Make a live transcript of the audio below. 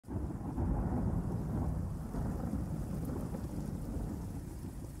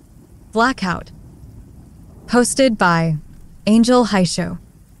Blackout. Posted by Angel Haisho.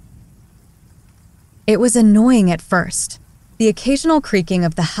 It was annoying at first. The occasional creaking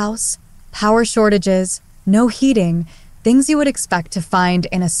of the house, power shortages, no heating, things you would expect to find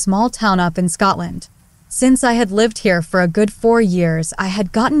in a small town up in Scotland. Since I had lived here for a good 4 years, I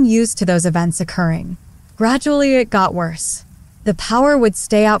had gotten used to those events occurring. Gradually, it got worse. The power would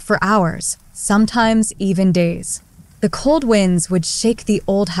stay out for hours, sometimes even days. The cold winds would shake the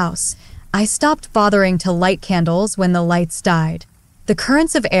old house. I stopped bothering to light candles when the lights died. The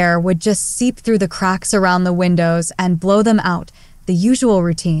currents of air would just seep through the cracks around the windows and blow them out, the usual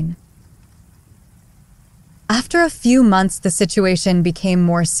routine. After a few months, the situation became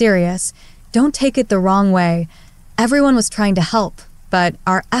more serious. Don't take it the wrong way. Everyone was trying to help, but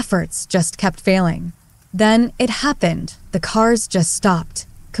our efforts just kept failing. Then it happened. The cars just stopped,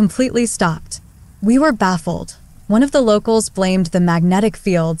 completely stopped. We were baffled. One of the locals blamed the magnetic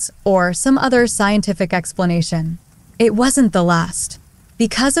fields or some other scientific explanation. It wasn't the last.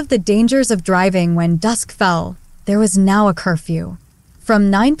 Because of the dangers of driving when dusk fell, there was now a curfew. From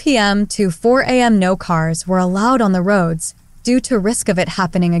 9 p.m. to 4 a.m. no cars were allowed on the roads due to risk of it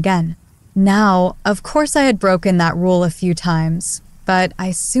happening again. Now, of course I had broken that rule a few times, but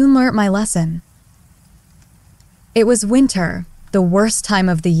I soon learnt my lesson. It was winter, the worst time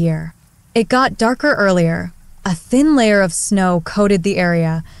of the year. It got darker earlier. A thin layer of snow coated the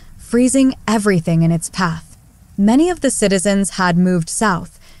area, freezing everything in its path. Many of the citizens had moved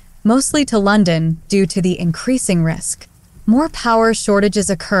south, mostly to London due to the increasing risk. More power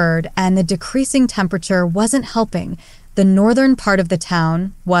shortages occurred, and the decreasing temperature wasn't helping. The northern part of the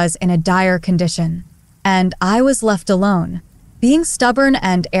town was in a dire condition, and I was left alone. Being stubborn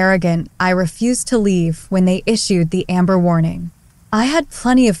and arrogant, I refused to leave when they issued the amber warning. I had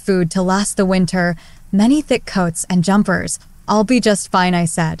plenty of food to last the winter, many thick coats and jumpers. I'll be just fine, I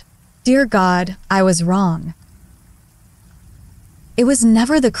said. Dear God, I was wrong. It was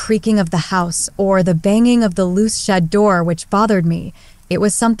never the creaking of the house or the banging of the loose shed door which bothered me. It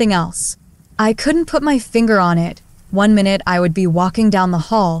was something else. I couldn't put my finger on it. One minute I would be walking down the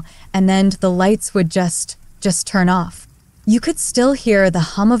hall, and then the lights would just turn off. You could still hear the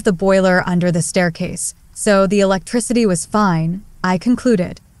hum of the boiler under the staircase, so the electricity was fine, I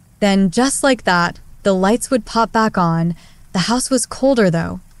concluded. Then, just like that, the lights would pop back on. The house was colder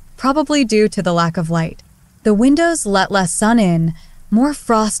though, probably due to the lack of light. The windows let less sun in. More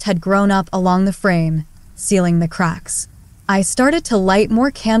frost had grown up along the frame, sealing the cracks. I started to light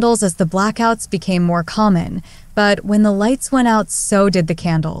more candles as the blackouts became more common, but when the lights went out, so did the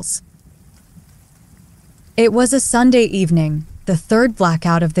candles. It was a Sunday evening, the third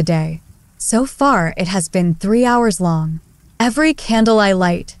blackout of the day. So far, it has been 3 hours long. Every candle I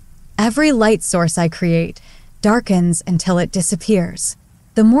light, every light source I create, darkens until it disappears.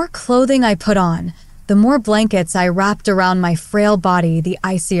 The more clothing I put on, the more blankets I wrapped around my frail body, the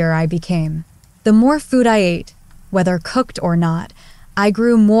icier I became. The more food I ate, whether cooked or not, I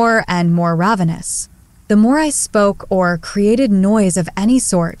grew more and more ravenous. The more I spoke or created noise of any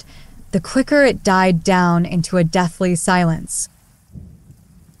sort, the quicker it died down into a deathly silence.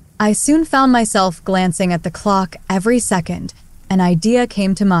 I soon found myself glancing at the clock every second. An idea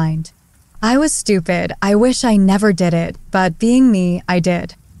came to mind. I was stupid. I wish I never did it, but being me, I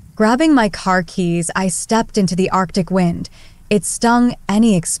did. Grabbing my car keys, I stepped into the Arctic wind. It stung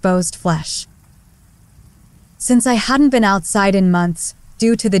any exposed flesh. Since I hadn't been outside in months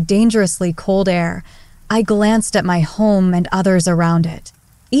due to the dangerously cold air, I glanced at my home and others around it.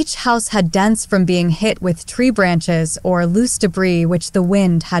 Each house had dents from being hit with tree branches or loose debris which the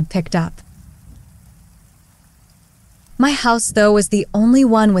wind had picked up. My house, though, was the only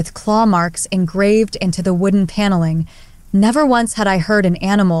one with claw marks engraved into the wooden paneling. Never once had I heard an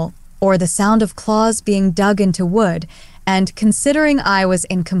animal or the sound of claws being dug into wood, and considering I was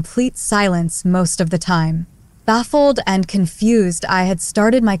in complete silence most of the time. Baffled and confused, I had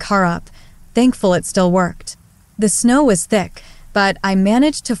started my car up, thankful it still worked. The snow was thick, but I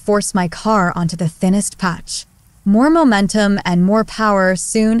managed to force my car onto the thinnest patch. More momentum and more power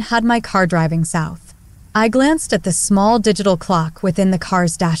soon had my car driving south. I glanced at the small digital clock within the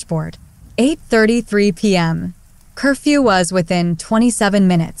car's dashboard. 8:33 p.m. Curfew was within 27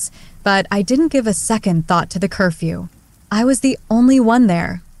 minutes, but I didn't give a second thought to the curfew. I was the only one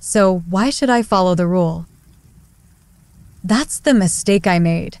there, so why should I follow the rule? That's the mistake I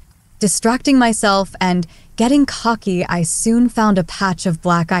made. Distracting myself and getting cocky, I soon found a patch of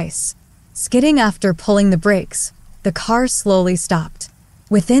black ice. Skidding after pulling the brakes, the car slowly stopped.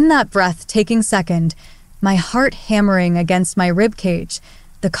 Within that breathtaking second, my heart hammering against my ribcage,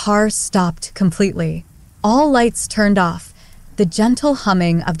 the car stopped completely. All lights turned off. The gentle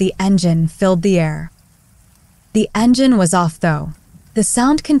humming of the engine filled the air. The engine was off, though. The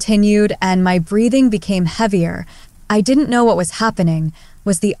sound continued and my breathing became heavier. I didn't know what was happening.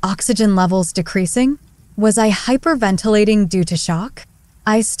 Was the oxygen levels decreasing? Was I hyperventilating due to shock?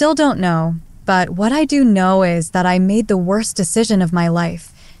 I still don't know, but what I do know is that I made the worst decision of my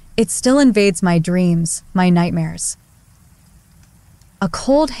life. It still invades my dreams, my nightmares. A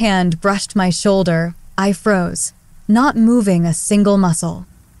cold hand brushed my shoulder. I froze, not moving a single muscle.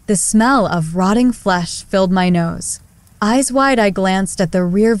 The smell of rotting flesh filled my nose. Eyes wide, I glanced at the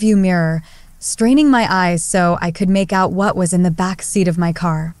rearview mirror, straining my eyes so I could make out what was in the back seat of my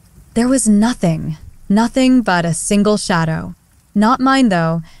car. There was nothing but a single shadow. Not mine,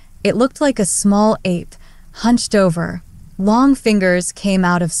 though. It looked like a small ape, hunched over. Long fingers came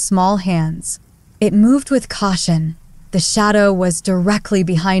out of small hands. It moved with caution. The shadow was directly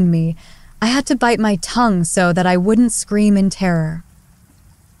behind me. I had to bite my tongue so that I wouldn't scream in terror.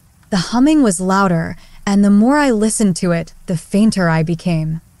 The humming was louder, and the more I listened to it, the fainter I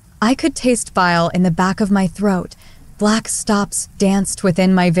became. I could taste bile in the back of my throat. Black stops danced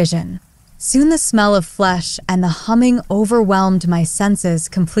within my vision. Soon the smell of flesh and the humming overwhelmed my senses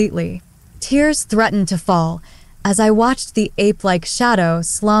completely. Tears threatened to fall as I watched the ape-like shadow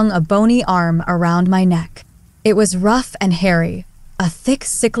slung a bony arm around my neck. It was rough and hairy, a thick,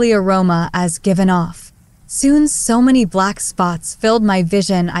 sickly aroma as given off. Soon so many black spots filled my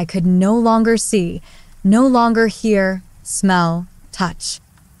vision I could no longer see, no longer hear, smell, touch.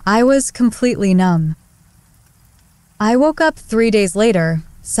 I was completely numb. I woke up 3 days later.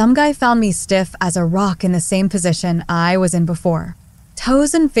 Some guy found me stiff as a rock in the same position I was in before.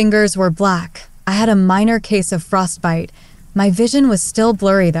 Toes and fingers were black. I had a minor case of frostbite. My vision was still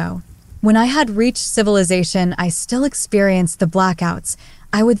blurry, though. When I had reached civilization, I still experienced the blackouts.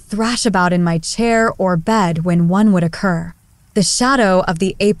 I would thrash about in my chair or bed when one would occur. The shadow of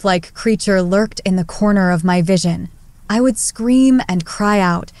the ape-like creature lurked in the corner of my vision. I would scream and cry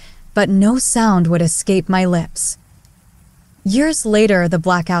out, but no sound would escape my lips. Years later, the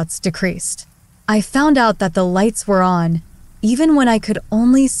blackouts decreased. I found out that the lights were on. Even when I could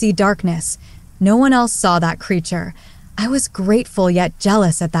only see darkness, no one else saw that creature. I was grateful yet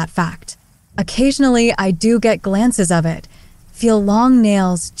jealous at that fact. Occasionally, I do get glances of it, feel long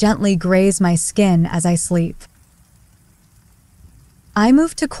nails gently graze my skin as I sleep. I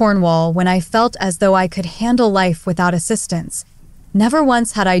moved to Cornwall when I felt as though I could handle life without assistance. Never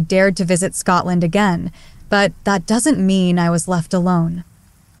once had I dared to visit Scotland again, but that doesn't mean I was left alone.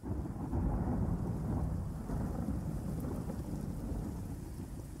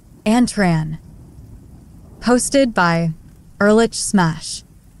 Antran. Posted by Ehrlich Smash.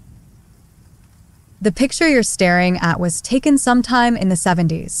 The picture you're staring at was taken sometime in the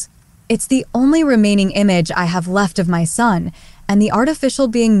 70s. It's the only remaining image I have left of my son and the artificial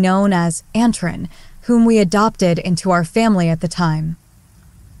being known as Antran, whom we adopted into our family at the time.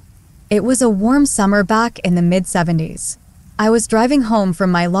 It was a warm summer back in the mid-70s. I was driving home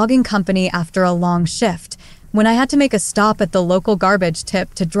from my logging company after a long shift when I had to make a stop at the local garbage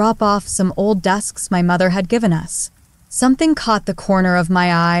tip to drop off some old desks my mother had given us. Something caught the corner of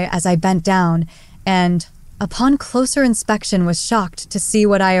my eye as I bent down, and, upon closer inspection, was shocked to see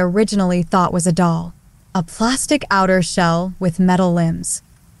what I originally thought was a doll. A plastic outer shell with metal limbs,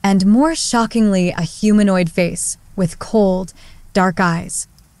 and more shockingly, a humanoid face with cold, dark eyes.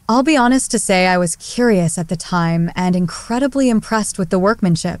 I'll be honest to say I was curious at the time and incredibly impressed with the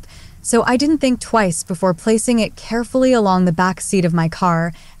workmanship, so I didn't think twice before placing it carefully along the back seat of my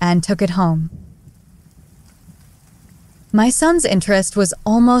car and took it home. My son's interest was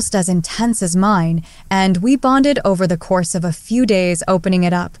almost as intense as mine, and we bonded over the course of a few days opening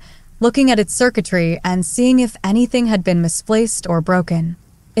it up, looking at its circuitry and seeing if anything had been misplaced or broken.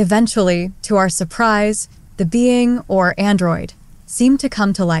 Eventually, to our surprise, the being, or android, seemed to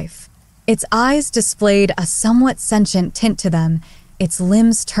come to life. Its eyes displayed a somewhat sentient tint to them, its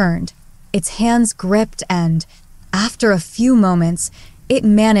limbs turned, its hands gripped, and, after a few moments, it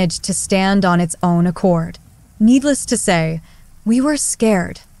managed to stand on its own accord. Needless to say, we were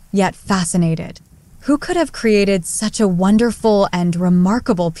scared, yet fascinated. Who could have created such a wonderful and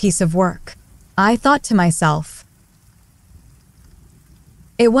remarkable piece of work? I thought to myself.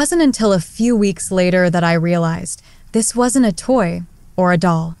 It wasn't until a few weeks later that I realized this wasn't a toy or a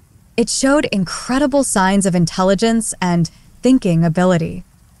doll. It showed incredible signs of intelligence and thinking ability.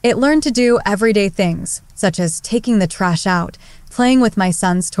 It learned to do everyday things, such as taking the trash out, playing with my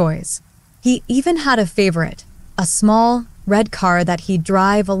son's toys. He even had a favorite, a small, red car that he'd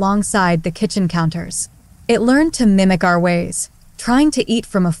drive alongside the kitchen counters. It learned to mimic our ways, trying to eat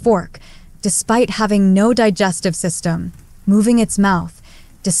from a fork, despite having no digestive system, moving its mouth,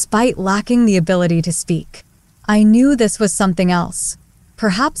 despite lacking the ability to speak. I knew this was something else,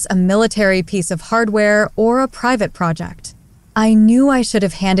 perhaps a military piece of hardware or a private project. I knew I should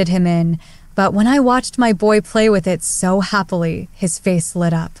have handed him in, but when I watched my boy play with it so happily, his face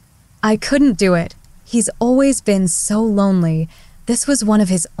lit up. I couldn't do it. He's always been so lonely. This was one of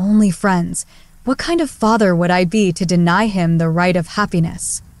his only friends. What kind of father would I be to deny him the right of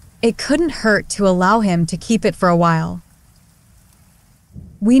happiness? It couldn't hurt to allow him to keep it for a while.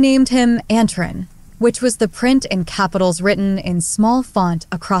 We named him Antron, which was the print in capitals written in small font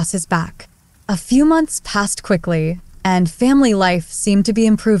across his back. A few months passed quickly, and family life seemed to be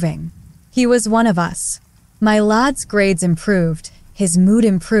improving. He was one of us. My lad's grades improved, his mood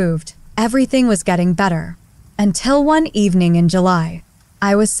improved, everything was getting better. Until one evening in July,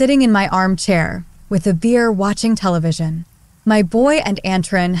 I was sitting in my armchair with a beer watching television. My boy and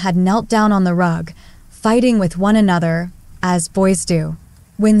Antron had knelt down on the rug, fighting with one another, as boys do,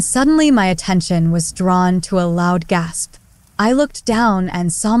 when suddenly my attention was drawn to a loud gasp. I looked down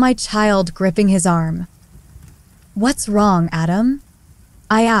and saw my child gripping his arm. "What's wrong, Adam?"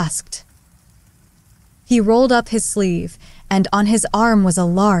 I asked. He rolled up his sleeve, and on his arm was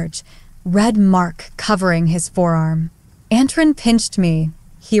a large, red mark covering his forearm. "Antron pinched me,"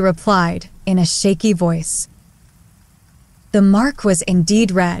 he replied in a shaky voice. The mark was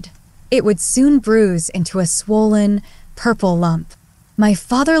indeed red. It would soon bruise into a swollen, purple lump. My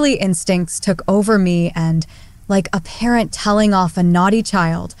fatherly instincts took over me and, like a parent telling off a naughty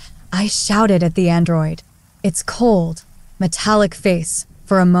child, I shouted at the android. Its cold, metallic face,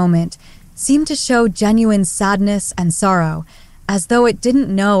 for a moment, seemed to show genuine sadness and sorrow, as though it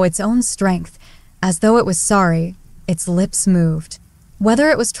didn't know its own strength, as though it was sorry. Its lips moved.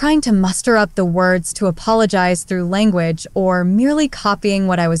 Whether it was trying to muster up the words to apologize through language or merely copying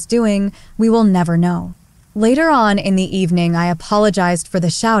what I was doing, we will never know. Later on in the evening, I apologized for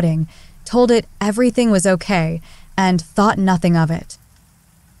the shouting, told it everything was okay, and thought nothing of it.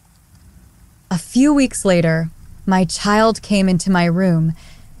 A few weeks later, my child came into my room.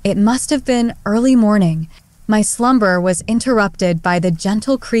 It must have been early morning. My slumber was interrupted by the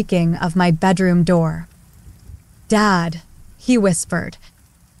gentle creaking of my bedroom door. "Dad," he whispered.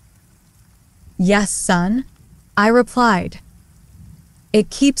 "Yes, son?" I replied. "It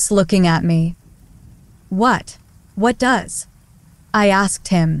keeps looking at me." "What? What does?" I asked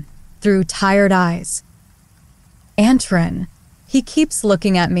him, through tired eyes. "Antron, he keeps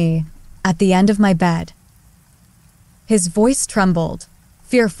looking at me, at the end of my bed." His voice trembled,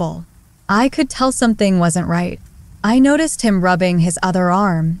 fearful. I could tell something wasn't right. I noticed him rubbing his other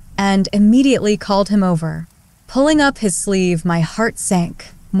arm, and immediately called him over. Pulling up his sleeve, my heart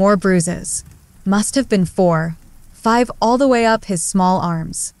sank. More bruises. Must have been 4, 5 all the way up his small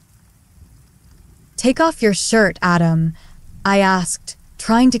arms. "Take off your shirt, Adam," I asked,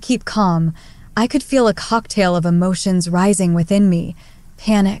 trying to keep calm. I could feel a cocktail of emotions rising within me.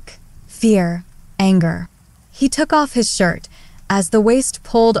 Panic, fear, anger. He took off his shirt. As the waist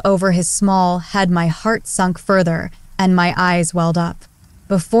pulled over his small head, my heart sunk further, and my eyes welled up.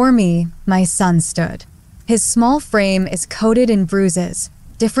 Before me, my son stood. His small frame is coated in bruises,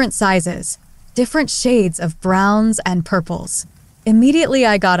 different sizes, different shades of browns and purples. Immediately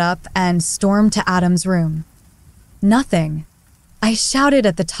I got up and stormed to Adam's room. Nothing. I shouted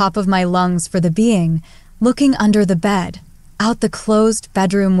at the top of my lungs for the being, looking under the bed, out the closed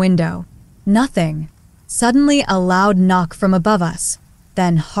bedroom window. Nothing. Suddenly a loud knock from above us,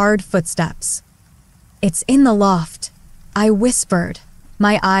 then hard footsteps. "It's in the loft," I whispered,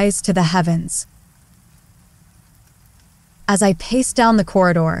 my eyes to the heavens. As I paced down the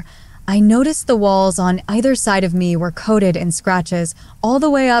corridor, I noticed the walls on either side of me were coated in scratches all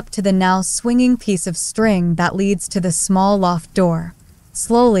the way up to the now swinging piece of string that leads to the small loft door.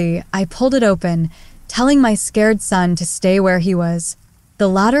 Slowly, I pulled it open, telling my scared son to stay where he was. The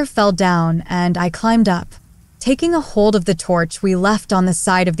ladder fell down and I climbed up. Taking a hold of the torch we left on the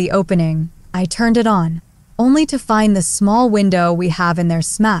side of the opening, I turned it on, only to find the small window we have in there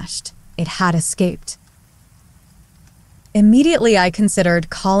smashed. It had escaped. Immediately I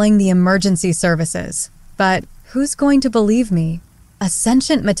considered calling the emergency services, but who's going to believe me? A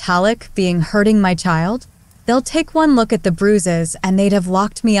sentient metallic being hurting my child? They'll take one look at the bruises and they'd have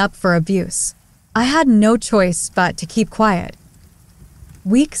locked me up for abuse. I had no choice but to keep quiet.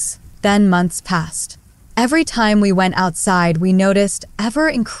 Weeks, then months passed. Every time we went outside, we noticed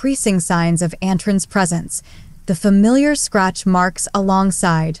ever-increasing signs of Antron's presence, the familiar scratch marks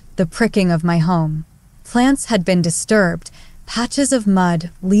alongside the pricking of my home. Plants had been disturbed, patches of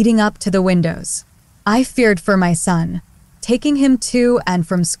mud leading up to the windows. I feared for my son, taking him to and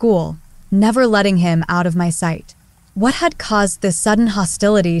from school, never letting him out of my sight. What had caused this sudden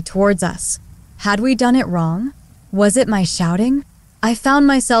hostility towards us? Had we done it wrong? Was it my shouting? I found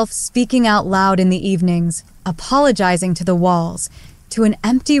myself speaking out loud in the evenings, apologizing to the walls, to an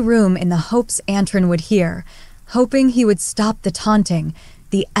empty room in the hopes Antron would hear, hoping he would stop the taunting,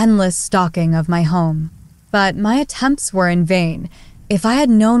 the endless stalking of my home. But my attempts were in vain. If I had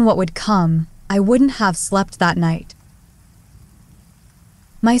known what would come, I wouldn't have slept that night.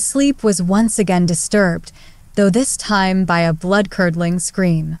 My sleep was once again disturbed, though this time by a blood-curdling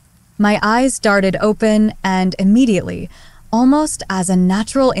scream. My eyes darted open, and immediately, almost as a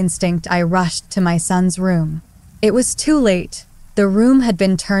natural instinct, I rushed to my son's room. It was too late. The room had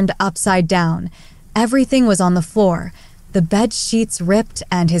been turned upside down. Everything was on the floor, the bed sheets ripped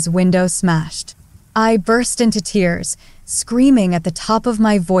and his window smashed. I burst into tears, screaming at the top of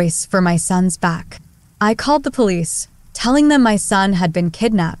my voice for my son's back. I called the police, telling them my son had been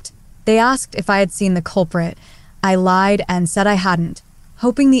kidnapped. They asked if I had seen the culprit. I lied and said I hadn't,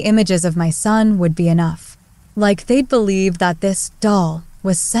 hoping the images of my son would be enough. Like they'd believe that this doll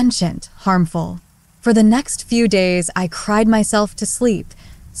was sentient, harmful. For the next few days, I cried myself to sleep,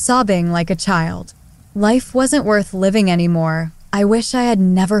 sobbing like a child. Life wasn't worth living anymore. I wish I had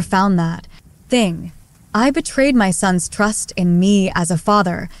never found that thing. I betrayed my son's trust in me as a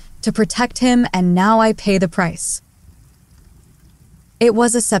father to protect him, and now I pay the price. It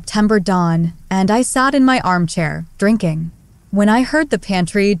was a September dawn, and I sat in my armchair, drinking, when I heard the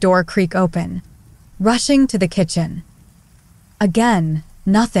pantry door creak open. Rushing to the kitchen. Again,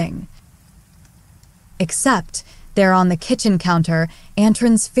 nothing. Except there on the kitchen counter,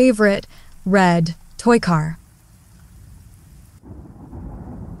 Antron's favorite red toy car.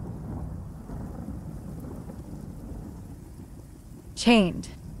 Chained.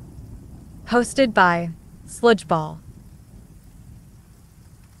 Hosted by Sludgeball.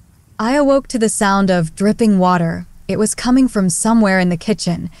 I awoke to the sound of dripping water. It was coming from somewhere in the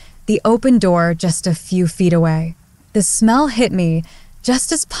kitchen, the open door just a few feet away. The smell hit me,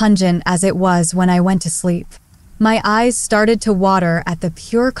 just as pungent as it was when I went to sleep. My eyes started to water at the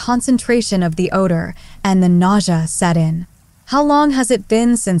pure concentration of the odor, and the nausea set in. How long has it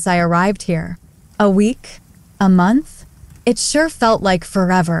been since I arrived here? A week? A month? It sure felt like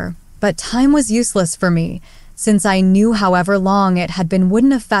forever, but time was useless for me, since I knew however long it had been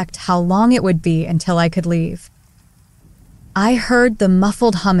wouldn't affect how long it would be until I could leave. I heard the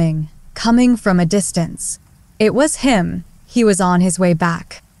muffled humming, coming from a distance. It was him. He was on his way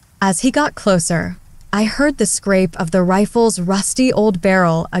back. As he got closer, I heard the scrape of the rifle's rusty old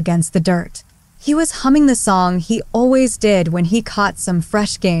barrel against the dirt. He was humming the song he always did when he caught some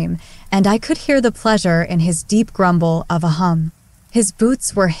fresh game, and I could hear the pleasure in his deep grumble of a hum. His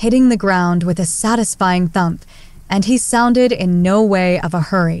boots were hitting the ground with a satisfying thump, and he sounded in no way of a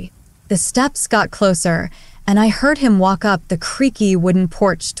hurry. The steps got closer, and I heard him walk up the creaky wooden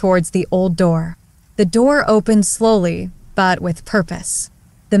porch towards the old door. The door opened slowly, but with purpose.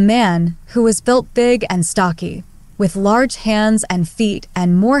 The man, who was built big and stocky, with large hands and feet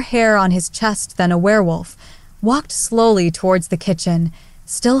and more hair on his chest than a werewolf, walked slowly towards the kitchen,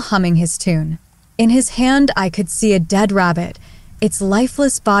 still humming his tune. In his hand I could see a dead rabbit, its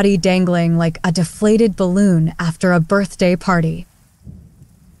lifeless body dangling like a deflated balloon after a birthday party.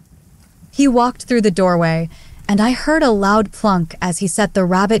 He walked through the doorway, and I heard a loud plunk as he set the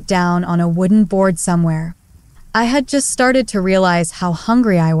rabbit down on a wooden board somewhere. I had just started to realize how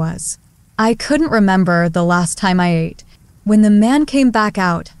hungry I was. I couldn't remember the last time I ate. When the man came back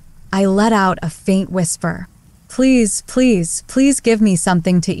out, I let out a faint whisper. "Please, please, please give me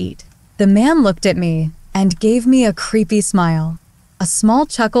something to eat." The man looked at me and gave me a creepy smile. A small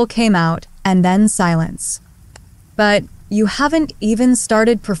chuckle came out, and then silence. "But you haven't even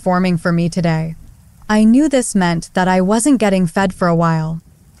started performing for me today." I knew this meant that I wasn't getting fed for a while.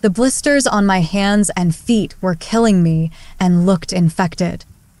 The blisters on my hands and feet were killing me and looked infected.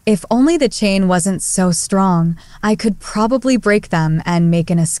 If only the chain wasn't so strong, I could probably break them and make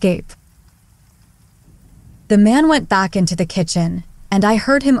an escape. The man went back into the kitchen, and I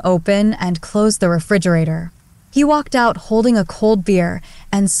heard him open and close the refrigerator. He walked out holding a cold beer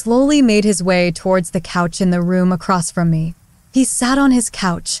and slowly made his way towards the couch in the room across from me. He sat on his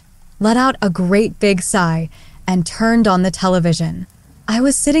couch, let out a great big sigh, and turned on the television. I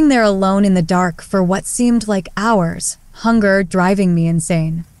was sitting there alone in the dark for what seemed like hours, hunger driving me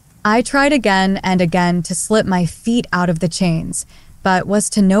insane. I tried again and again to slip my feet out of the chains, but was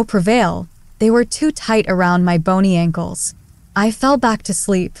to no prevail. They were too tight around my bony ankles. I fell back to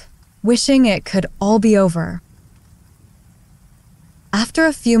sleep, wishing it could all be over. After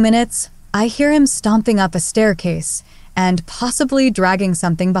a few minutes, I hear him stomping up a staircase and possibly dragging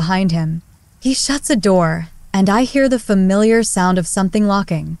something behind him. He shuts a door, and I hear the familiar sound of something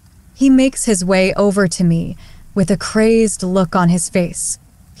locking. He makes his way over to me with a crazed look on his face.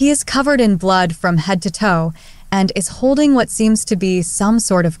 He is covered in blood from head to toe and is holding what seems to be some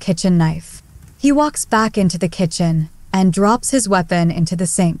sort of kitchen knife. He walks back into the kitchen and drops his weapon into the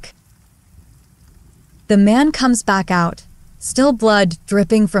sink. The man comes back out, still blood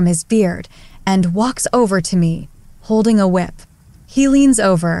dripping from his beard, and walks over to me, holding a whip. He leans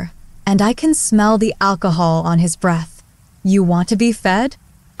over, and I can smell the alcohol on his breath. "You want to be fed?"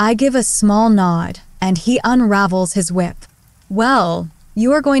 I give a small nod, and he unravels his whip. "Well,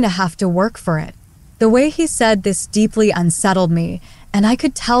 you are going to have to work for it." The way he said this deeply unsettled me, and I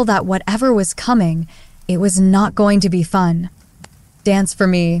could tell that whatever was coming, it was not going to be fun. "Dance for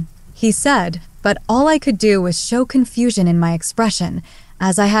me," he said, but all I could do was show confusion in my expression,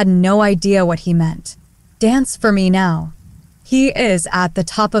 as I had no idea what he meant. Dance for me now. He is at the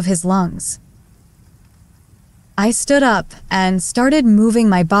top of his lungs. I stood up and started moving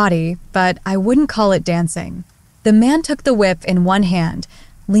my body, but I wouldn't call it dancing. The man took the whip in one hand,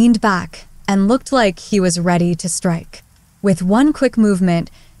 leaned back, and looked like he was ready to strike. With one quick movement,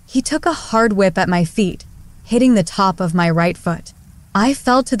 he took a hard whip at my feet, hitting the top of my right foot. I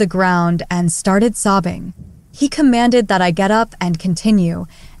fell to the ground and started sobbing. He commanded that I get up and continue,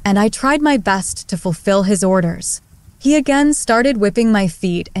 and I tried my best to fulfill his orders. He again started whipping my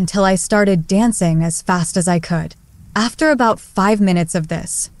feet until I started dancing as fast as I could. After about 5 minutes of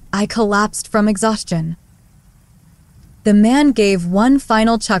this, I collapsed from exhaustion. The man gave one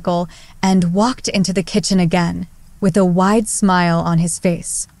final chuckle and walked into the kitchen again, with a wide smile on his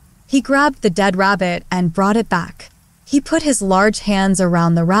face. He grabbed the dead rabbit and brought it back. He put his large hands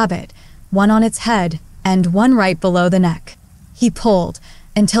around the rabbit, one on its head and one right below the neck. He pulled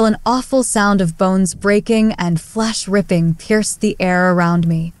until an awful sound of bones breaking and flesh ripping pierced the air around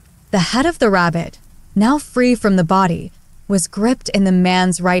me. The head of the rabbit, now free from the body, was gripped in the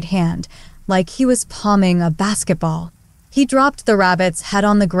man's right hand like he was palming a basketball. He dropped the rabbit's head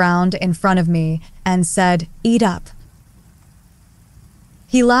on the ground in front of me and said, "Eat up."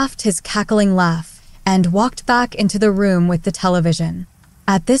 He laughed his cackling laugh and walked back into the room with the television.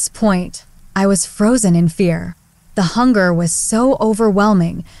 At this point, I was frozen in fear. The hunger was so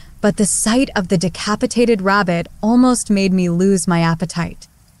overwhelming, but the sight of the decapitated rabbit almost made me lose my appetite.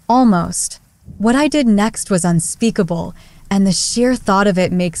 Almost. What I did next was unspeakable, and the sheer thought of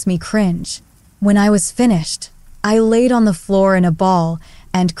it makes me cringe. When I was finished, I laid on the floor in a ball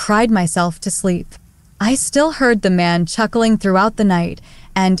and cried myself to sleep. I still heard the man chuckling throughout the night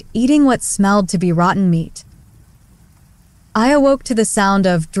and eating what smelled to be rotten meat. I awoke to the sound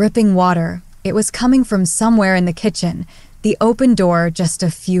of dripping water. It was coming from somewhere in the kitchen, the open door just a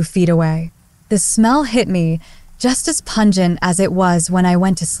few feet away. The smell hit me, just as pungent as it was when I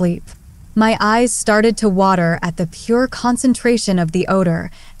went to sleep. My eyes started to water at the pure concentration of the odor,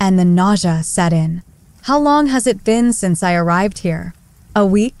 and the nausea set in. How long has it been since I arrived here? A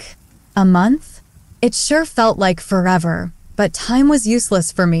week? A month? It sure felt like forever, but time was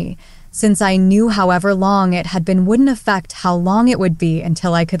useless for me, since I knew however long it had been wouldn't affect how long it would be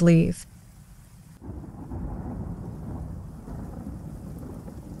until I could leave.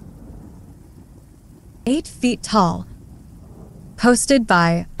 "8 feet tall." Posted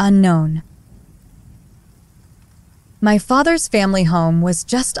by Unknown. My father's family home was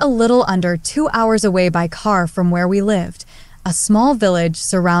just a little under 2 hours away by car from where we lived, a small village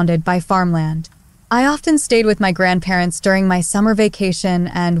surrounded by farmland. I often stayed with my grandparents during my summer vacation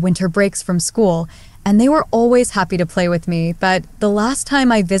and winter breaks from school, and they were always happy to play with me, but the last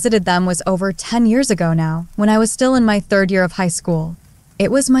time I visited them was over 10 years ago now, when I was still in my 3rd year of high school.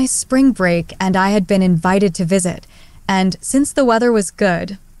 It was my spring break, and I had been invited to visit, and since the weather was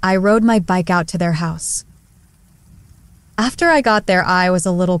good, I rode my bike out to their house. After I got there, I was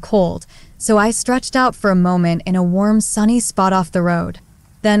a little cold, so I stretched out for a moment in a warm, sunny spot off the road.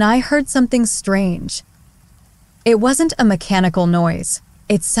 Then I heard something strange. It wasn't a mechanical noise.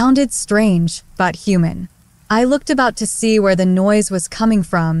 It sounded strange, but human. I looked about to see where the noise was coming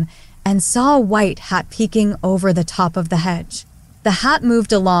from and saw a white hat peeking over the top of the hedge. The hat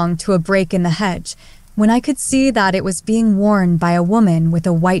moved along to a break in the hedge when I could see that it was being worn by a woman with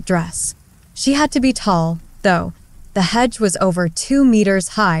a white dress. She had to be tall, though. The hedge was over 2 meters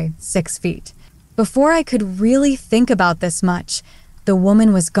high, 6 feet. Before I could really think about this much, the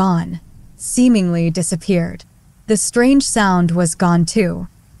woman was gone, seemingly disappeared. The strange sound was gone too.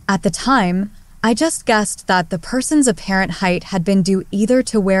 At the time, I just guessed that the person's apparent height had been due either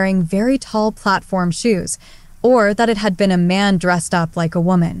to wearing very tall platform shoes or that it had been a man dressed up like a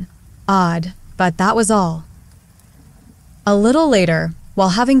woman. Odd, but that was all. A little later, while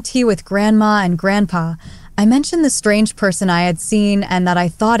having tea with Grandma and Grandpa, I mentioned the strange person I had seen and that I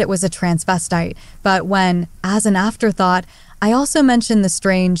thought it was a transvestite, but when, as an afterthought, I also mentioned the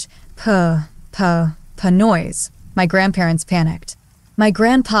strange puh noise, my grandparents panicked. My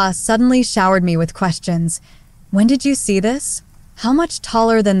grandpa suddenly showered me with questions. When did you see this? How much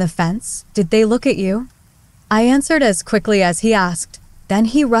taller than the fence? Did they look at you? I answered as quickly as he asked. Then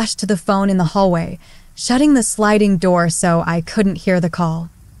he rushed to the phone in the hallway, shutting the sliding door so I couldn't hear the call.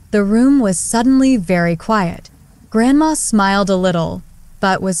 The room was suddenly very quiet. Grandma smiled a little,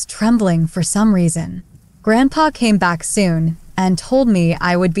 but was trembling for some reason. Grandpa came back soon and told me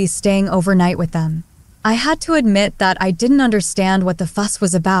I would be staying overnight with them. I had to admit that I didn't understand what the fuss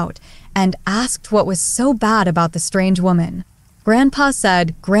was about and asked what was so bad about the strange woman. Grandpa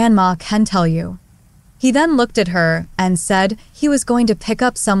said, "Grandma can tell you." He then looked at her and said he was going to pick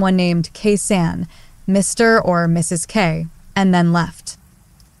up someone named K. San, Mr. or Mrs. K, and then left.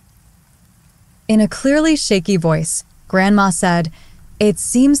 In a clearly shaky voice, Grandma said, "It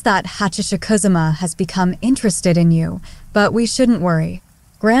seems that Hachishikuzuma has become interested in you, but we shouldn't worry.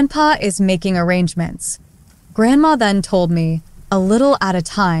 Grandpa is making arrangements." Grandma then told me, a little at a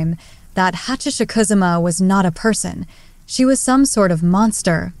time, that Hachishikuzuma was not a person. She was some sort of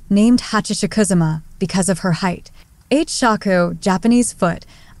monster named Hachishikuzuma because of her height. 8 shaku, Japanese foot,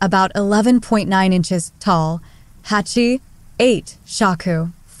 about 11.9 inches tall. Hachi, 8 shaku,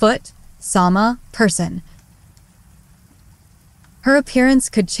 foot, sama, person. Her appearance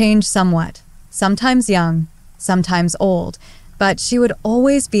could change somewhat, sometimes young, sometimes old, but she would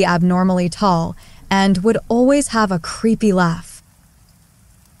always be abnormally tall and would always have a creepy laugh.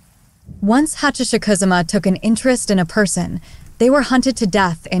 Once Hachishikuzuma took an interest in a person, they were hunted to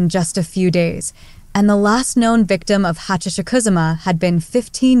death in just a few days, and the last known victim of Hachishikuzuma had been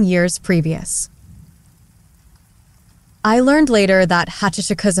 15 years previous. I learned later that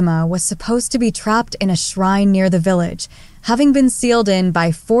Hachishikuzuma was supposed to be trapped in a shrine near the village, having been sealed in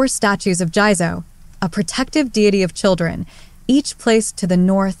by 4 statues of Jizo, a protective deity of children, each placed to the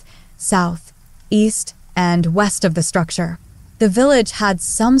north, south, east, and west of the structure. The village had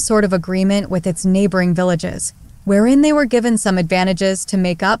some sort of agreement with its neighboring villages, wherein they were given some advantages to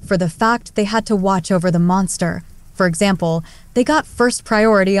make up for the fact they had to watch over the monster. For example, they got first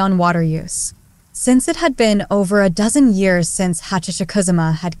priority on water use. Since it had been over a dozen years since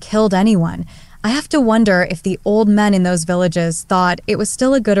Hachishikuzuma had killed anyone, I have to wonder if the old men in those villages thought it was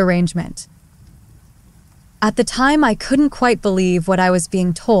still a good arrangement. At the time, I couldn't quite believe what I was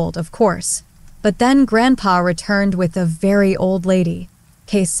being told, of course. But then Grandpa returned with a very old lady.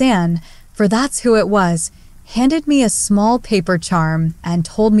 Kei-san, for that's who it was, handed me a small paper charm and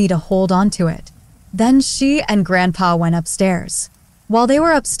told me to hold on to it. Then she and Grandpa went upstairs. While they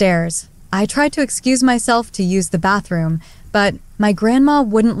were upstairs, I tried to excuse myself to use the bathroom, but my grandma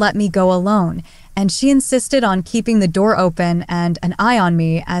wouldn't let me go alone, and she insisted on keeping the door open and an eye on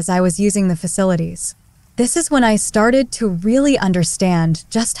me as I was using the facilities. This is when I started to really understand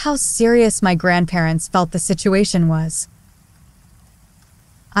just how serious my grandparents felt the situation was.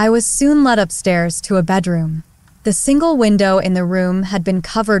 I was soon led upstairs to a bedroom. The single window in the room had been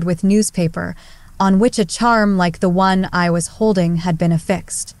covered with newspaper, on which a charm like the one I was holding had been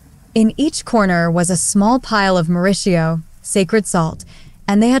affixed. In each corner was a small pile of Mauricio, sacred salt,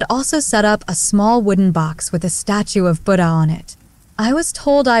 and they had also set up a small wooden box with a statue of Buddha on it. I was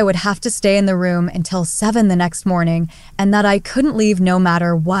told I would have to stay in the room until 7 the next morning and that I couldn't leave no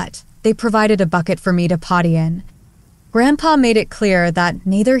matter what. They provided a bucket for me to potty in. Grandpa made it clear that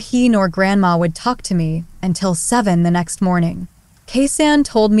neither he nor Grandma would talk to me until 7 the next morning. Kei-san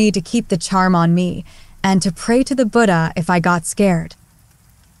told me to keep the charm on me and to pray to the Buddha if I got scared.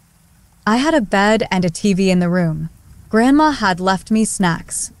 I had a bed and a TV in the room. Grandma had left me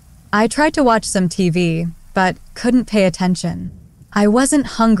snacks. I tried to watch some TV, but couldn't pay attention. I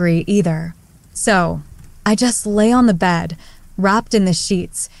wasn't hungry either. So, I just lay on the bed, wrapped in the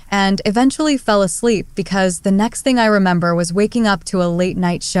sheets, and eventually fell asleep because the next thing I remember was waking up to a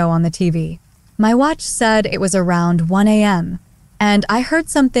late-night show on the TV. My watch said it was around 1 a.m., and I heard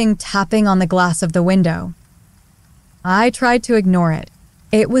something tapping on the glass of the window. I tried to ignore it.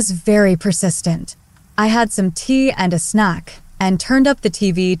 It was very persistent. I had some tea and a snack and turned up the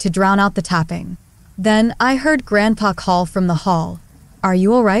TV to drown out the tapping. Then I heard Grandpa call from the hall. "Are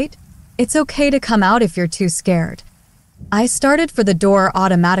you all right? It's okay to come out if you're too scared." I started for the door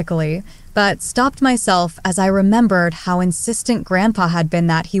automatically, but stopped myself as I remembered how insistent Grandpa had been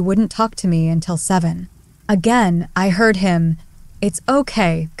that he wouldn't talk to me until 7. Again, I heard him, "It's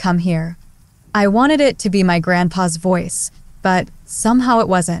okay, come here." I wanted it to be my grandpa's voice, but somehow it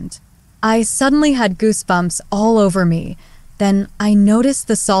wasn't. I suddenly had goosebumps all over me. Then I noticed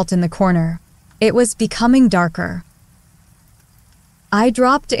the salt in the corner. It was becoming darker. I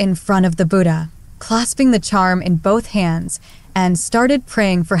dropped in front of the Buddha, clasping the charm in both hands, and started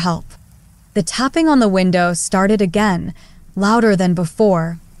praying for help. The tapping on the window started again, louder than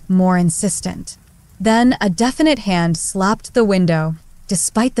before, more insistent. Then a definite hand slapped the window,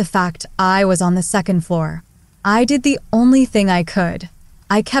 despite the fact I was on the second floor. I did the only thing I could.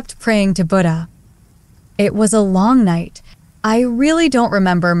 I kept praying to Buddha. It was a long night. I really don't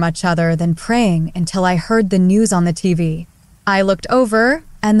remember much other than praying until I heard the news on the TV. I looked over,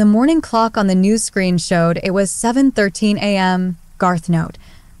 and the morning clock on the news screen showed it was 7:13 a.m. Garth note.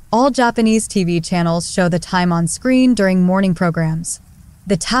 All Japanese TV channels show the time on screen during morning programs.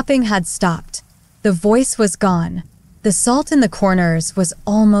 The tapping had stopped. The voice was gone. The salt in the corners was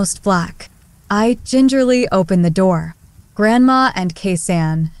almost black. I gingerly opened the door. Grandma and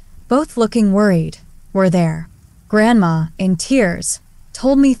Kei-san, both looking worried, were there. Grandma, in tears,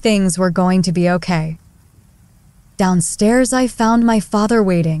 told me things were going to be okay. Downstairs, I found my father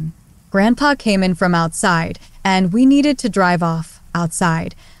waiting. Grandpa came in from outside, and we needed to drive off.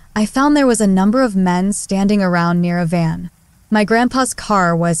 Outside, I found there was a number of men standing around near a van. My grandpa's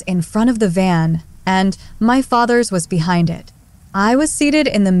car was in front of the van, and my father's was behind it. I was seated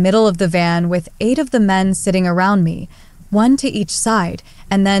in the middle of the van with 8 of the men sitting around me, 1 to each side,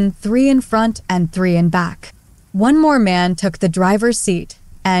 and then 3 in front and 3 in back. One more man took the driver's seat,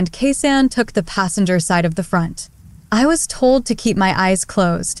 and Kei-san took the passenger side of the front. I was told to keep my eyes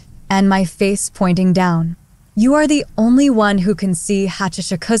closed and my face pointing down. You are the only one who can see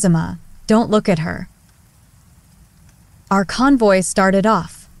Hachishikuzuma. Don't look at her. Our convoy started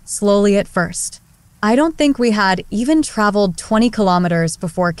off, slowly at first. I don't think we had even traveled 20 kilometers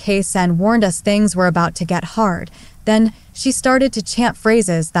before Kei-san warned us things were about to get hard. Then she started to chant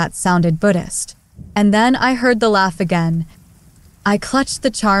phrases that sounded Buddhist. And then I heard the laugh again. I clutched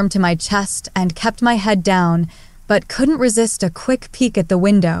the charm to my chest and kept my head down, but couldn't resist a quick peek at the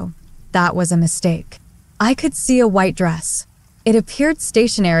window. That was a mistake. I could see a white dress. It appeared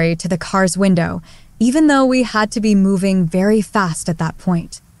stationary to the car's window, even though we had to be moving very fast at that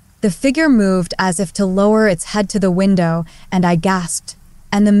point. The figure moved as if to lower its head to the window, and I gasped,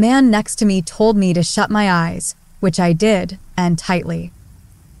 and the man next to me told me to shut my eyes, which I did, and tightly.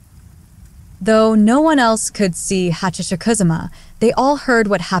 Though no one else could see Hachishikuzuma, they all heard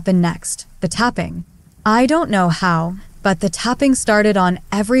what happened next, the tapping. I don't know how, but the tapping started on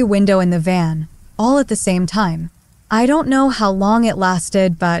every window in the van, all at the same time. I don't know how long it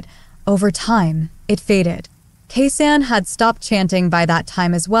lasted, but over time, it faded. Kei-san had stopped chanting by that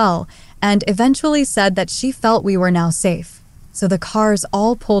time as well, and eventually said that she felt we were now safe, so the cars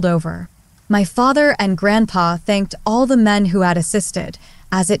all pulled over. My father and grandpa thanked all the men who had assisted.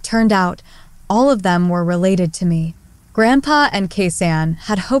 As it turned out, all of them were related to me. Grandpa and Kei-san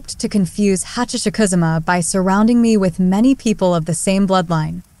had hoped to confuse Hachishikuzuma by surrounding me with many people of the same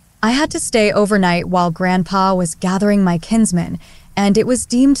bloodline. I had to stay overnight while Grandpa was gathering my kinsmen, and it was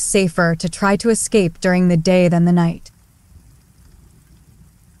deemed safer to try to escape during the day than the night.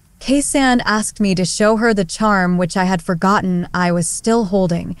 Kei-san asked me to show her the charm which I had forgotten I was still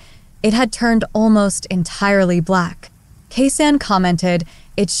holding. It had turned almost entirely black. Kei-san commented,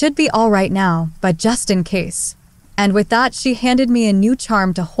 "It should be all right now, but just in case." And with that, she handed me a new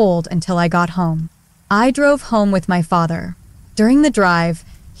charm to hold until I got home. I drove home with my father. During the drive,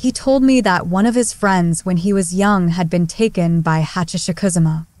 he told me that one of his friends when he was young had been taken by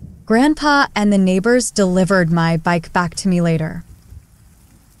Hachishikuzuma. Grandpa and the neighbors delivered my bike back to me later.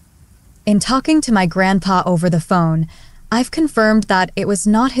 In talking to my grandpa over the phone, I've confirmed that it was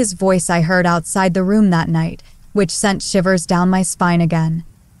not his voice I heard outside the room that night, which sent shivers down my spine again.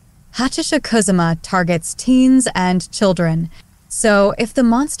 Hachishikuzuma targets teens and children, so if the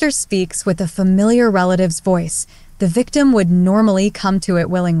monster speaks with a familiar relative's voice, the victim would normally come to it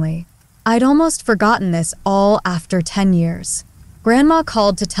willingly. I'd almost forgotten this all after 10 years. Grandma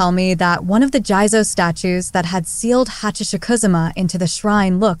called to tell me that one of the Jizo statues that had sealed Hachishikuzuma into the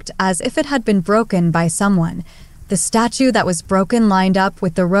shrine looked as if it had been broken by someone. The statue that was broken lined up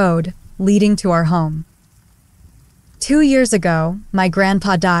with the road leading to our home. 2 years ago, my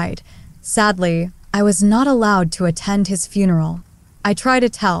grandpa died. Sadly, I was not allowed to attend his funeral. I try to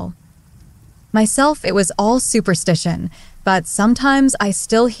tell myself it was all superstition, but sometimes I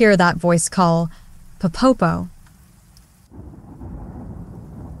still hear that voice call, Popopo.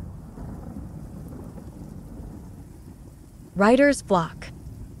 Writer's Block.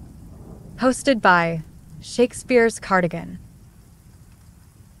 Hosted by Shakespeare's Cardigan.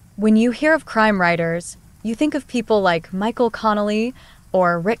 When you hear of crime writers, you think of people like Michael Connelly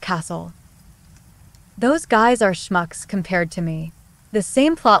or Rick Castle. Those guys are schmucks compared to me. The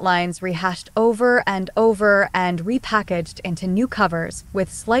same plot lines rehashed over and over and repackaged into new covers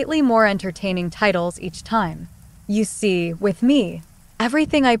with slightly more entertaining titles each time. You see, with me,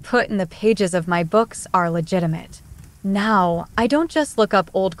 everything I put in the pages of my books are legitimate. Now, I don't just look up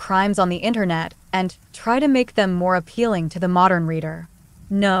old crimes on the internet and try to make them more appealing to the modern reader.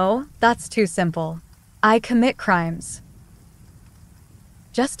 No, that's too simple. I commit crimes.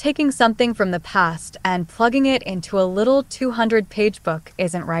 Just taking something from the past and plugging it into a little 200-page book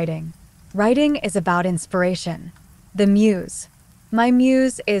isn't writing. Writing is about inspiration. The muse. My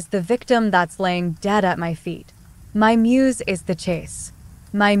muse is the victim that's laying dead at my feet. My muse is the chase.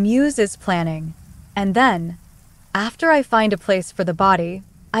 My muse is planning. And then, after I find a place for the body,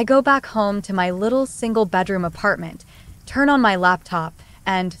 I go back home to my little single-bedroom apartment, turn on my laptop,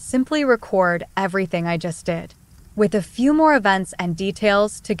 and simply record everything I just did, with a few more events and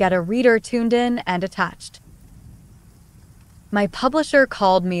details to get a reader tuned in and attached. My publisher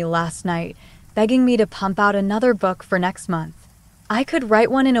called me last night, begging me to pump out another book for next month. I could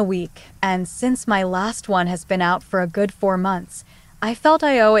write one in a week, and since my last one has been out for a good 4 months, I felt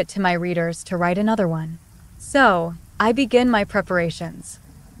I owe it to my readers to write another one. So, I begin my preparations.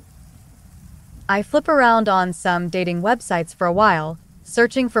 I flip around on some dating websites for a while,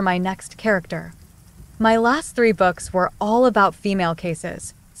 searching for my next character. My last 3 books were all about female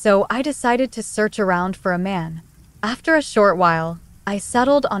cases, so I decided to search around for a man. After a short while, I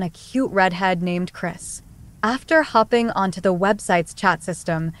settled on a cute redhead named Chris. After hopping onto the website's chat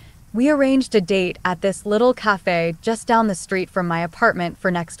system, we arranged a date at this little cafe just down the street from my apartment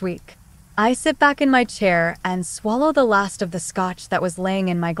for next week. I sit back in my chair and swallow the last of the scotch that was laying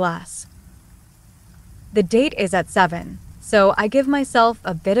in my glass. The date is at 7, so I give myself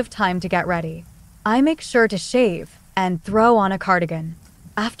a bit of time to get ready. I make sure to shave and throw on a cardigan.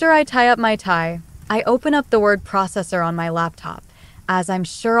 After I tie up my tie, I open up the word processor on my laptop, as I'm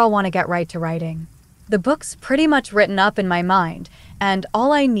sure I'll want to get right to writing. The book's pretty much written up in my mind, and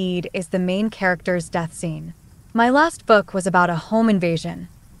all I need is the main character's death scene. My last book was about a home invasion,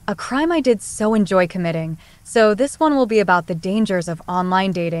 a crime I did so enjoy committing, so this one will be about the dangers of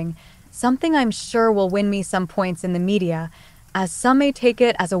online dating, something I'm sure will win me some points in the media, as some may take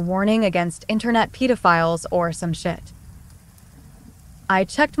it as a warning against internet pedophiles or some shit. I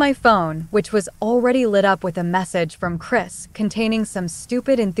checked my phone, which was already lit up with a message from Chris containing some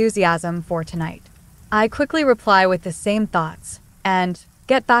stupid enthusiasm for tonight. I quickly reply with the same thoughts, and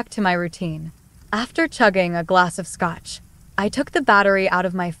get back to my routine. After chugging a glass of scotch, I took the battery out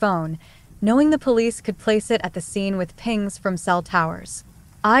of my phone, knowing the police could place it at the scene with pings from cell towers.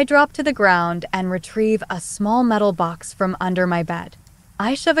 I drop to the ground and retrieve a small metal box from under my bed.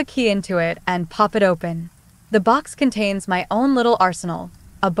 I shove a key into it and pop it open. The box contains my own little arsenal,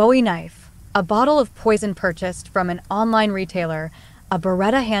 a Bowie knife, a bottle of poison purchased from an online retailer, a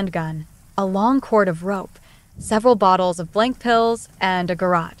Beretta handgun, a long cord of rope, several bottles of blank pills, and a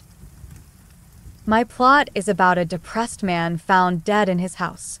garrote. My plot is about a depressed man found dead in his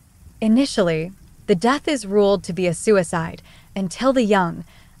house. Initially, the death is ruled to be a suicide, until the young,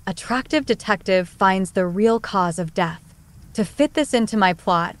 attractive detective finds the real cause of death. To fit this into my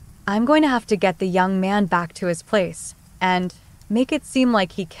plot, I'm going to have to get the young man back to his place and make it seem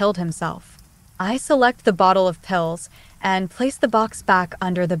like he killed himself. I select the bottle of pills and place the box back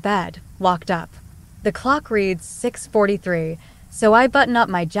under the bed, locked up. The clock reads 6:43, so I button up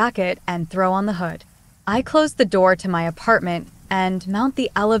my jacket and throw on the hood. I close the door to my apartment and mount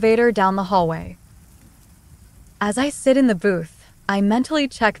the elevator down the hallway. As I sit in the booth, I mentally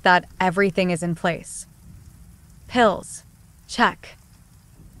check that everything is in place. Pills. Check.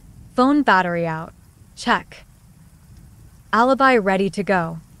 Phone battery out. Check. Alibi ready to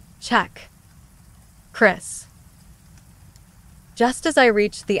go. Check. Chris. Just as I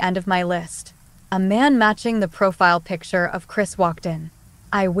reached the end of my list, a man matching the profile picture of Chris walked in.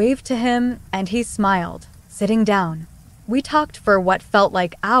 I waved to him and he smiled, sitting down. We talked for what felt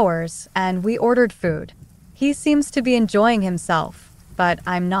like hours and we ordered food. He seems to be enjoying himself, but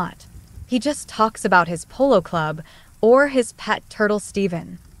I'm not. He just talks about his polo club or his pet turtle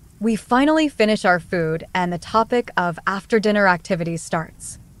Steven. We finally finish our food and the topic of after-dinner activities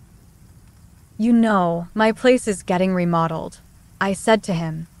starts. You know, my place is getting remodeled, I said to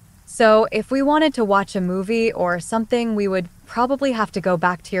him. So if we wanted to watch a movie or something, we would probably have to go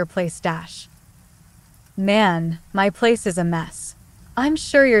back to your place, Dash. Man, my place is a mess. I'm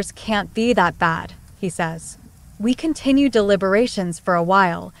sure yours can't be that bad, he says. We continue deliberations for a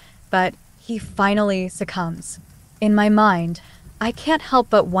while, but he finally succumbs. In my mind, I can't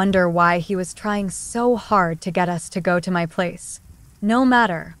help but wonder why he was trying so hard to get us to go to my place. No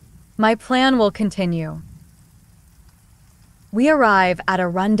matter. My plan will continue. We arrive at a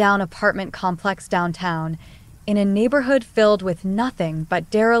rundown apartment complex downtown, in a neighborhood filled with nothing but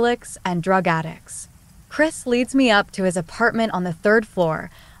derelicts and drug addicts. Chris leads me up to his apartment on the 3rd floor,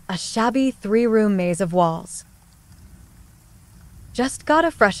 a shabby 3-room maze of walls. "Just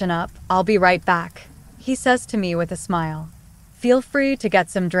gotta freshen up, I'll be right back," he says to me with a smile. "Feel free to get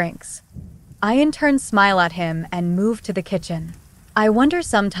some drinks." I in turn smile at him and move to the kitchen. I wonder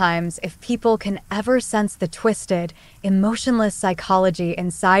sometimes if people can ever sense the twisted, emotionless psychology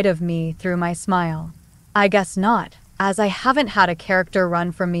inside of me through my smile. I guess not, as I haven't had a character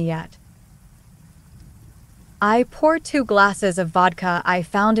run from me yet. I pour 2 glasses of vodka I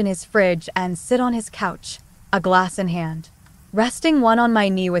found in his fridge and sit on his couch, a glass in hand. Resting one on my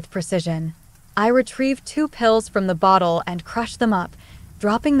knee with precision, I retrieve 2 pills from the bottle and crush them up,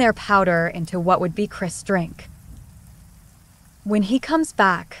 dropping their powder into what would be Chris' drink. When he comes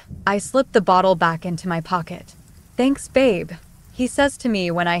back, I slip the bottle back into my pocket. "Thanks, babe," he says to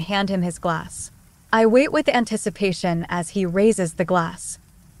me when I hand him his glass. I wait with anticipation as he raises the glass.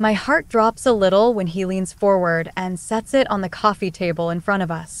 My heart drops a little when he leans forward and sets it on the coffee table in front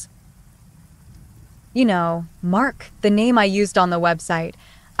of us. "You know, Mark, the name I used on the website.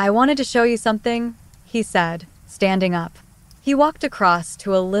 I wanted to show you something," he said, standing up. He walked across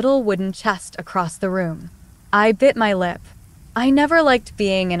to a little wooden chest across the room. I bit my lip. I never liked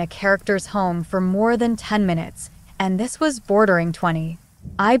being in a character's home for more than 10 minutes, and this was bordering 20.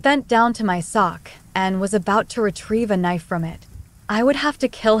 I bent down to my sock and was about to retrieve a knife from it. I would have to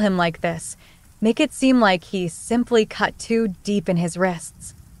kill him like this, make it seem like he simply cut too deep in his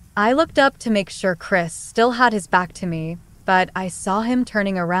wrists. I looked up to make sure Chris still had his back to me, but I saw him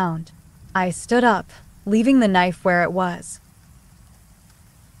turning around. I stood up, leaving the knife where it was.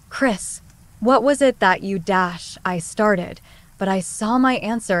 "Chris, what was it that you dash?" I started, but I saw my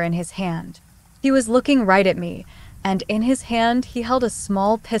answer in his hand. He was looking right at me, and in his hand he held a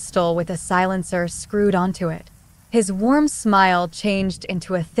small pistol with a silencer screwed onto it. His warm smile changed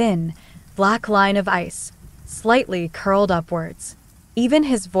into a thin, black line of ice, slightly curled upwards. Even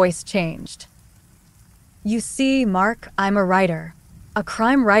his voice changed. "You see, Mark, I'm a writer. A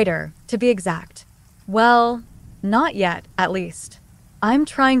crime writer, to be exact. Well, not yet, at least. I'm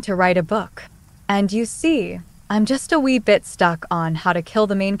trying to write a book. And you see, I'm just a wee bit stuck on how to kill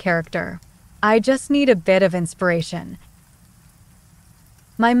the main character. I just need a bit of inspiration."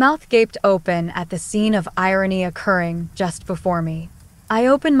 My mouth gaped open at the scene of irony occurring just before me. I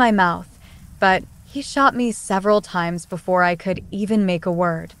opened my mouth, but he shot me several times before I could even make a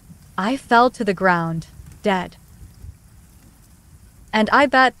word. I fell to the ground, dead. And I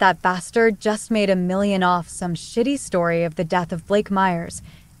bet that bastard just made $1 million off some shitty story of the death of Blake Myers,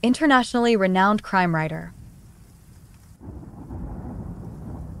 internationally renowned crime writer.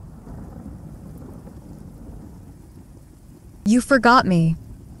 You Forgot Me.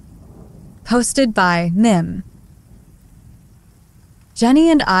 Posted by Mim. Jenny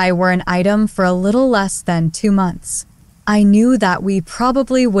and I were an item for a little less than 2 months. I knew that we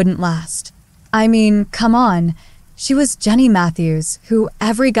probably wouldn't last. I mean, come on. She was Jenny Matthews, who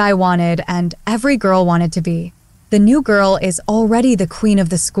every guy wanted and every girl wanted to be. The new girl is already the queen of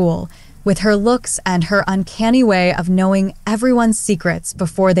the school, with her looks and her uncanny way of knowing everyone's secrets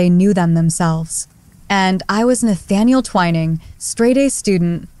before they knew them themselves. And I was Nathaniel Twining, straight-A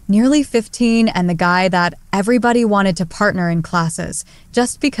student, nearly 15, and the guy that everybody wanted to partner in classes,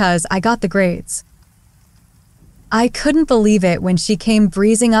 just because I got the grades. I couldn't believe it when she came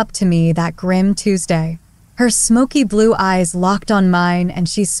breezing up to me that grim Tuesday. Her smoky blue eyes locked on mine and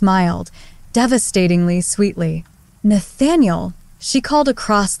she smiled, devastatingly sweetly. "Nathaniel," she called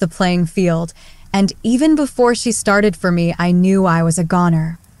across the playing field, and even before she started for me, I knew I was a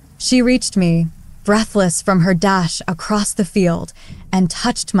goner. She reached me, breathless from her dash across the field, and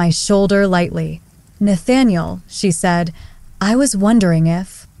touched my shoulder lightly. "Nathaniel," she said, I was wondering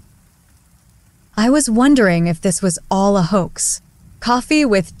if this was all a hoax. Coffee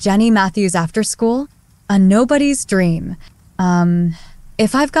with Jenny Matthews after school? A nobody's dream.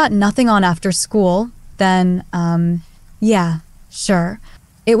 If I've got nothing on after school, then, yeah, sure.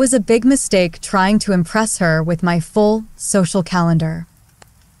 It was a big mistake trying to impress her with my full social calendar.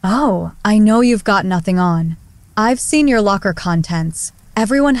 "Oh, I know you've got nothing on. I've seen your locker contents.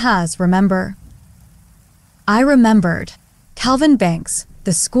 Everyone has, remember?" I remembered. Calvin Banks,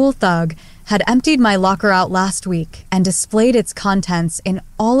 the school thug, had emptied my locker out last week and displayed its contents in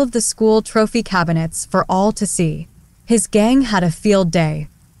all of the school trophy cabinets for all to see. His gang had a field day.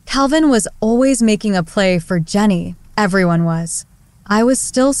 Calvin was always making a play for Jenny, everyone was. I was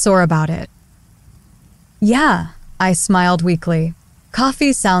still sore about it. "Yeah," I smiled weakly.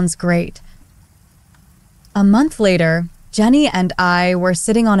 "Coffee sounds great." A month later, Jenny and I were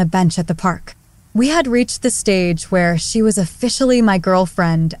sitting on a bench at the park. We had reached the stage where she was officially my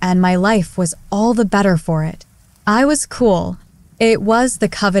girlfriend and my life was all the better for it. I was cool. It was the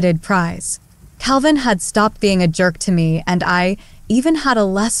coveted prize. Calvin had stopped being a jerk to me and I even had a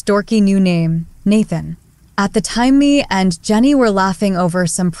less dorky new name, Nathan. At the time, me and Jenny were laughing over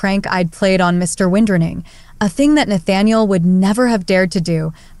some prank I'd played on Mr. Winderning, a thing that Nathaniel would never have dared to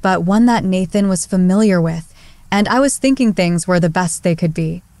do, but one that Nathan was familiar with, and I was thinking things were the best they could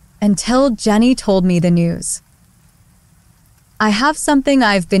be. Until Jenny told me the news. "I have something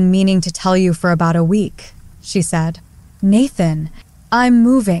I've been meaning to tell you for about a week," she said. "Nathan, I'm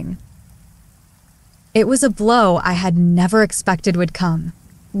moving." It was a blow I had never expected would come.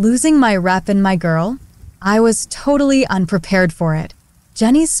 Losing my rep and my girl? I was totally unprepared for it.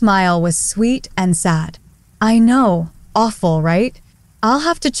 Jenny's smile was sweet and sad. "I know, awful, right? I'll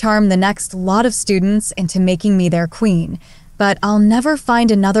have to charm the next lot of students into making me their queen, but I'll never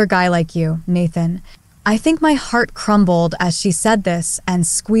find another guy like you, Nathan." I think my heart crumbled as she said this and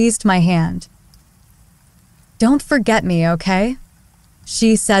squeezed my hand. "Don't forget me, okay?"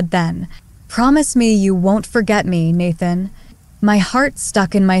 she said then. "Promise me you won't forget me, Nathan." My heart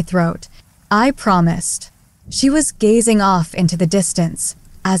stuck in my throat. I promised. She was gazing off into the distance,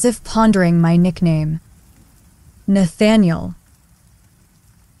 as if pondering my nickname. Nathaniel.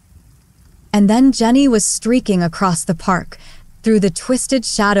 And then Jenny was streaking across the park, through the twisted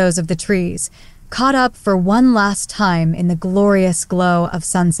shadows of the trees, caught up for one last time in the glorious glow of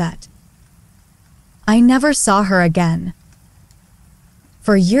sunset. I never saw her again.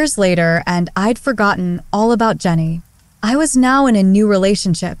 For years later, and I'd forgotten all about Jenny. I was now in a new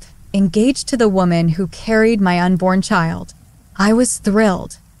relationship, engaged to the woman who carried my unborn child. I was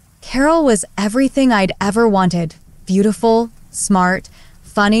thrilled. Carol was everything I'd ever wanted: beautiful, smart,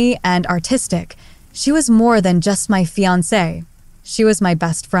 funny, and artistic. She was more than just my fiancée. She was my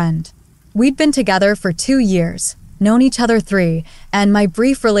best friend. We'd been together for 2 years, known each other 3, and my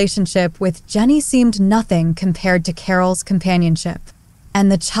brief relationship with Jenny seemed nothing compared to Carol's companionship.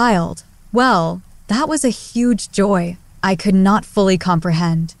 And the child, well, that was a huge joy I could not fully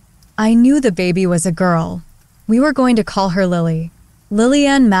comprehend. I knew the baby was a girl. We were going to call her Lily.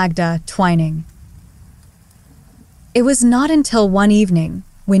 Lillian Magda Twining. It was not until one evening,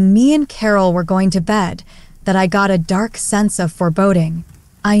 when me and Carol were going to bed, that I got a dark sense of foreboding.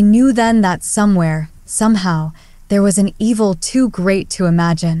 I knew then that somewhere, somehow, there was an evil too great to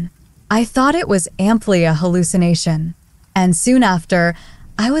imagine. I thought it was amply a hallucination. And soon after,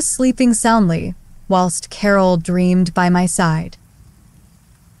 I was sleeping soundly, whilst Carol dreamed by my side.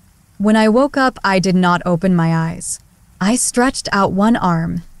 When I woke up, I did not open my eyes. I stretched out one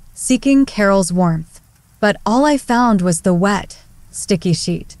arm, seeking Carol's warmth, but all I found was the wet, sticky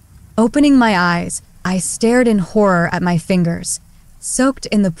sheet. Opening my eyes, I stared in horror at my fingers, soaked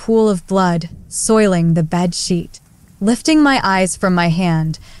in the pool of blood, soiling the bed sheet. Lifting my eyes from my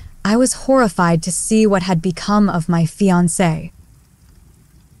hand, I was horrified to see what had become of my fiancé.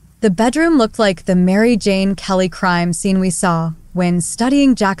 The bedroom looked like the Mary Jane Kelly crime scene we saw when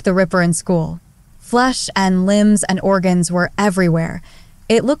studying Jack the Ripper in school. Flesh and limbs and organs were everywhere.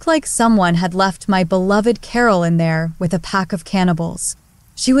 It looked like someone had left my beloved Carol in there with a pack of cannibals.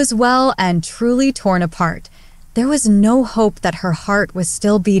 She was well and truly torn apart. There was no hope that her heart was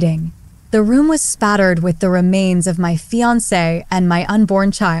still beating. The room was spattered with the remains of my fiancé and my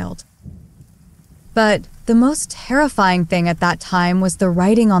unborn child. But the most terrifying thing at that time was the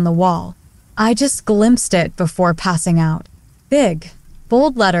writing on the wall. I just glimpsed it before passing out. Big,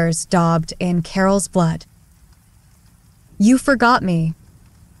 bold letters daubed in Carol's blood. "You forgot me."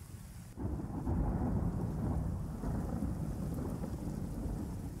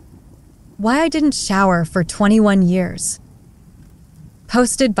 Why I didn't shower for 21 years.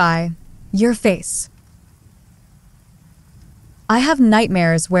 Posted by Your Face. I have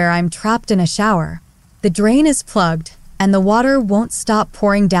nightmares where I'm trapped in a shower. The drain is plugged, and the water won't stop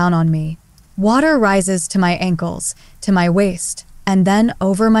pouring down on me. Water rises to my ankles, to my waist, and then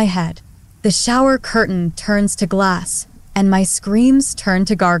over my head. The shower curtain turns to glass, and my screams turn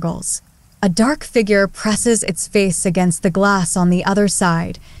to gargles. A dark figure presses its face against the glass on the other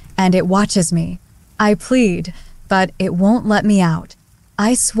side, and it watches me. I plead, but it won't let me out.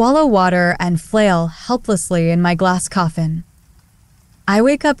 I swallow water and flail helplessly in my glass coffin. I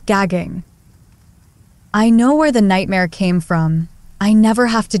wake up gagging. I know where the nightmare came from. I never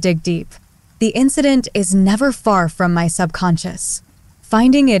have to dig deep. The incident is never far from my subconscious.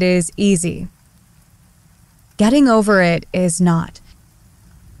 Finding it is easy. Getting over it is not.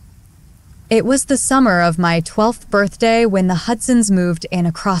 It was the summer of my 12th birthday when the Hudsons moved in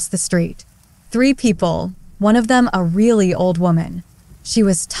across the street. 3 people, one of them a really old woman. She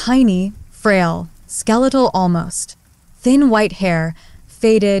was tiny, frail, skeletal almost. Thin white hair,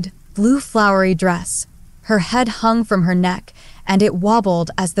 faded, blue flowery dress. Her head hung from her neck, and it wobbled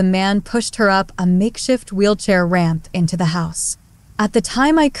as the man pushed her up a makeshift wheelchair ramp into the house. At the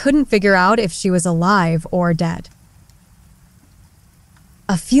time, I couldn't figure out if she was alive or dead.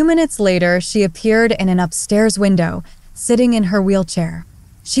 A few minutes later, she appeared in an upstairs window, sitting in her wheelchair.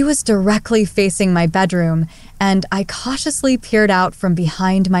 She was directly facing my bedroom, and I cautiously peered out from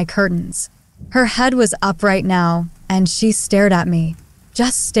behind my curtains. Her head was upright now, and she stared at me.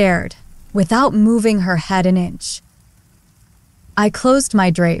 Just stared, without moving her head an inch. I closed my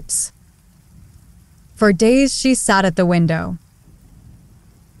drapes. For days, she sat at the window.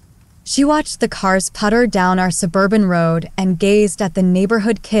 She watched the cars putter down our suburban road and gazed at the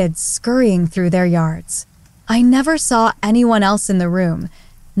neighborhood kids scurrying through their yards. I never saw anyone else in the room,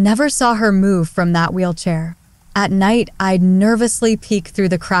 never saw her move from that wheelchair. At night, I'd nervously peek through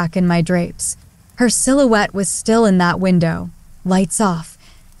the crack in my drapes. Her silhouette was still in that window, lights off,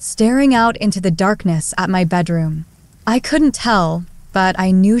 staring out into the darkness at my bedroom. I couldn't tell, but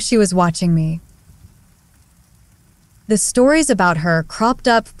I knew she was watching me. The stories about her cropped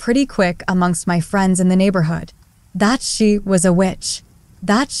up pretty quick amongst my friends in the neighborhood. That she was a witch.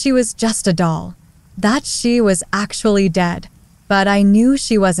 That she was just a doll. That she was actually dead. But I knew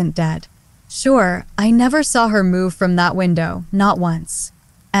she wasn't dead. Sure, I never saw her move from that window, not once.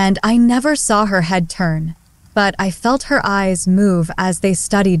 And I never saw her head turn. But I felt her eyes move as they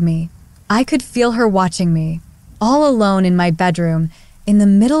studied me. I could feel her watching me, all alone in my bedroom, in the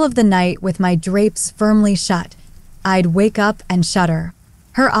middle of the night with my drapes firmly shut. I'd wake up and shudder.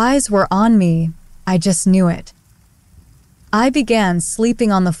 Her eyes were on me. I just knew it. I began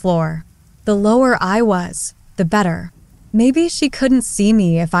sleeping on the floor. The lower I was, the better. Maybe she couldn't see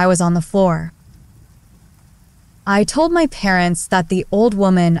me if I was on the floor. I told my parents that the old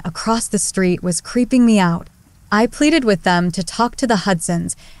woman across the street was creeping me out. I pleaded with them to talk to the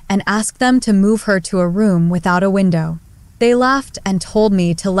Hudsons and ask them to move her to a room without a window. They laughed and told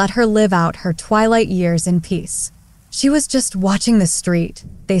me to let her live out her twilight years in peace. She was just watching the street,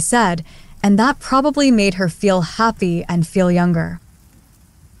 they said, and that probably made her feel happy and feel younger.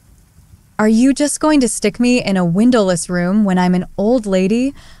 Are you just going to stick me in a windowless room when I'm an old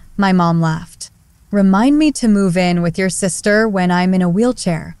lady? My mom laughed. Remind me to move in with your sister when I'm in a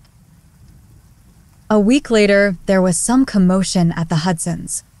wheelchair. A week later, there was some commotion at the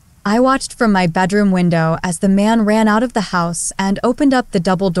Hudsons. I watched from my bedroom window as the man ran out of the house and opened up the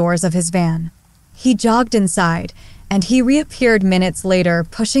double doors of his van. He jogged inside, and he reappeared minutes later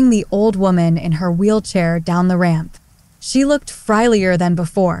pushing the old woman in her wheelchair down the ramp. She looked frilier than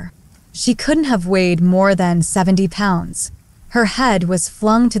before. She couldn't have weighed more than 70 pounds. Her head was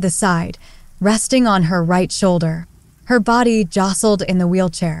flung to the side, resting on her right shoulder. Her body jostled in the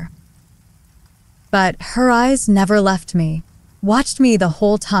wheelchair. But her eyes never left me, watched me the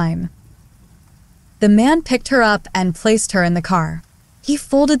whole time. The man picked her up and placed her in the car. He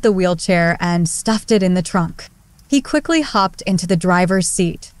folded the wheelchair and stuffed it in the trunk. He quickly hopped into the driver's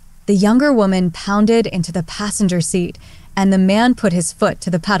seat. The younger woman pounded into the passenger seat, and the man put his foot to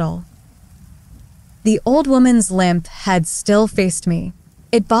the pedal. The old woman's limp head still faced me.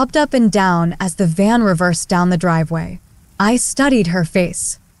 It bobbed up and down as the van reversed down the driveway. I studied her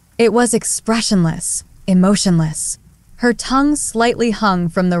face. It was expressionless, emotionless. Her tongue slightly hung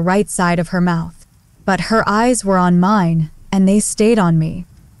from the right side of her mouth. But her eyes were on mine, and they stayed on me.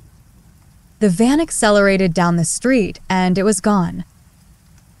 The van accelerated down the street, and it was gone.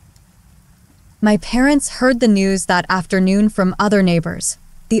 My parents heard the news that afternoon from other neighbors.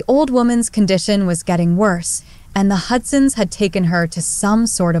 The old woman's condition was getting worse, and the Hudsons had taken her to some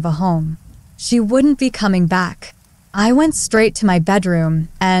sort of a home. She wouldn't be coming back. I went straight to my bedroom,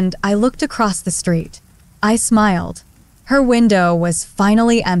 and I looked across the street. I smiled. Her window was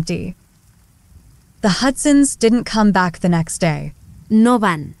finally empty. The Hudsons didn't come back the next day. No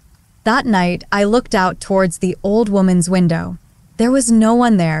van. That night, I looked out towards the old woman's window. There was no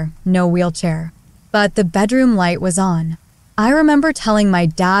one there, no wheelchair. But the bedroom light was on. I remember telling my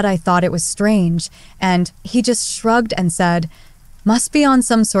dad I thought it was strange, and he just shrugged and said, "Must be on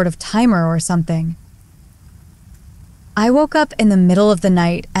some sort of timer or something." I woke up in the middle of the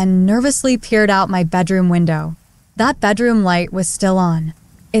night and nervously peered out my bedroom window. That bedroom light was still on.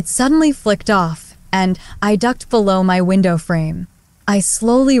 It suddenly flicked off, and I ducked below my window frame. I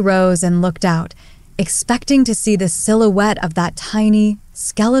slowly rose and looked out, expecting to see the silhouette of that tiny,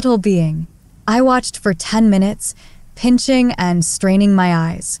 skeletal being. I watched for 10 minutes, pinching and straining my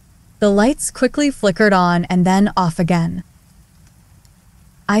eyes. The lights quickly flickered on and then off again.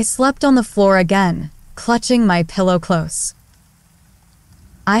 I slept on the floor again, clutching my pillow close.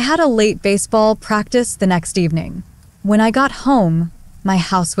 I had a late baseball practice the next evening. When I got home, my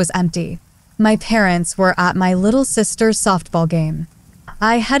house was empty. My parents were at my little sister's softball game.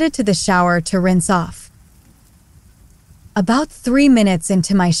 I headed to the shower to rinse off. About 3 minutes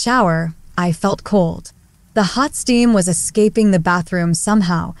into my shower, I felt cold. The hot steam was escaping the bathroom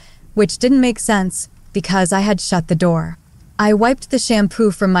somehow, which didn't make sense because I had shut the door. I wiped the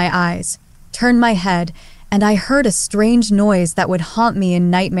shampoo from my eyes, turned my head, and I heard a strange noise that would haunt me in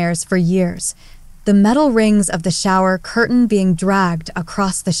nightmares for years. The metal rings of the shower curtain being dragged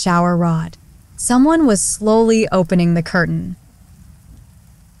across the shower rod. Someone was slowly opening the curtain.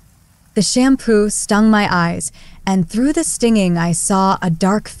 The shampoo stung my eyes, and through the stinging I saw a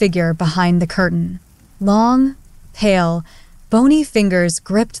dark figure behind the curtain. Long, pale, bony fingers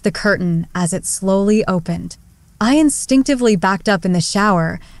gripped the curtain as it slowly opened. I instinctively backed up in the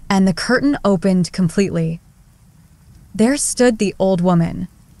shower, and the curtain opened completely. There stood the old woman.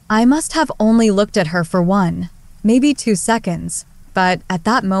 I must have only looked at her for 1, maybe 2 seconds, but at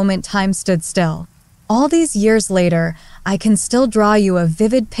that moment time stood still. All these years later, I can still draw you a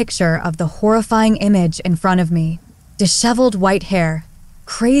vivid picture of the horrifying image in front of me. Disheveled white hair,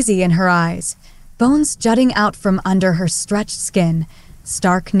 crazy in her eyes, bones jutting out from under her stretched skin,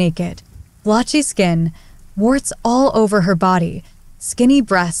 stark naked. Blotchy skin, warts all over her body, skinny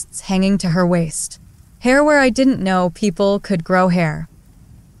breasts hanging to her waist. Hair where I didn't know people could grow hair.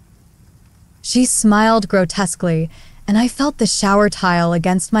 She smiled grotesquely, and I felt the shower tile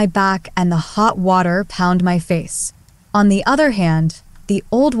against my back and the hot water pound my face. On the other hand, the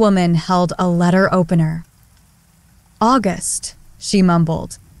old woman held a letter opener. "August," she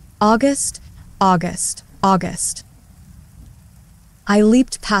mumbled. "August, August, August." I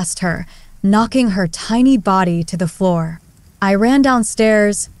leaped past her, knocking her tiny body to the floor. I ran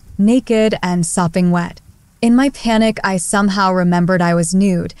downstairs, naked and sopping wet. In my panic, I somehow remembered I was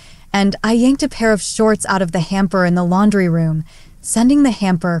nude, and I yanked a pair of shorts out of the hamper in the laundry room, sending the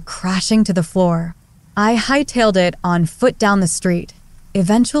hamper crashing to the floor. I hightailed it on foot down the street,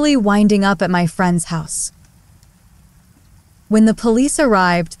 eventually winding up at my friend's house. When the police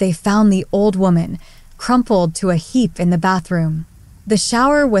arrived, they found the old woman, crumpled to a heap in the bathroom. The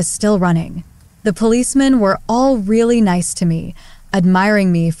shower was still running. The policemen were all really nice to me,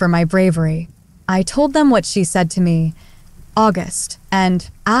 admiring me for my bravery. I told them what she said to me, August, and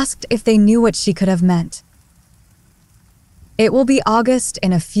asked if they knew what she could have meant. "It will be August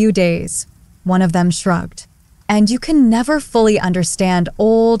in a few days," one of them shrugged. "And you can never fully understand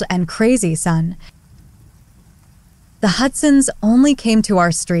old and crazy, son." The Hudsons only came to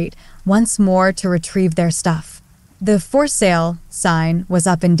our street once more to retrieve their stuff. The "for sale" sign was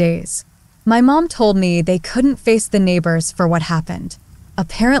up in days. My mom told me they couldn't face the neighbors for what happened.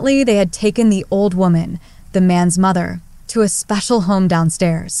 Apparently, they had taken the old woman, the man's mother, to a special home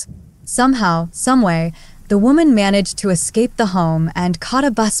downstairs. Somehow, someway, the woman managed to escape the home and caught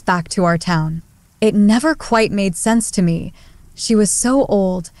a bus back to our town. It never quite made sense to me. She was so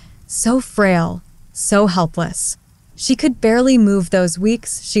old, so frail, so helpless. She could barely move those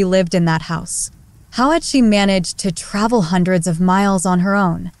weeks she lived in that house. How had she managed to travel hundreds of miles on her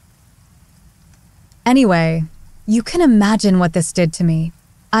own? Anyway, you can imagine what this did to me.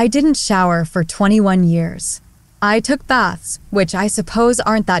 I didn't shower for 21 years. I took baths, which I suppose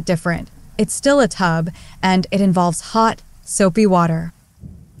aren't that different. It's still a tub, and it involves hot, soapy water.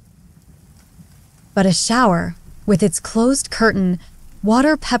 But a shower, with its closed curtain,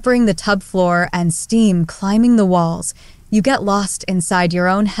 water peppering the tub floor and steam climbing the walls, you get lost inside your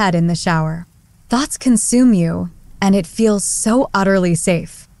own head in the shower. Thoughts consume you, and it feels so utterly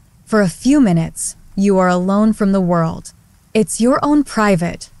safe. For a few minutes, you are alone from the world. It's your own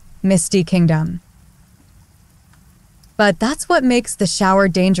private, misty kingdom. But that's what makes the shower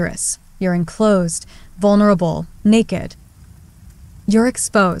dangerous. You're enclosed, vulnerable, naked. You're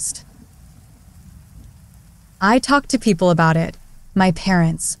exposed. I talked to people about it. My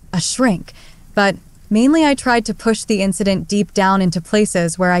parents, a shrink, but mainly I tried to push the incident deep down into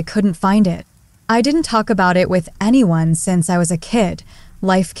places where I couldn't find it. I didn't talk about it with anyone since I was a kid.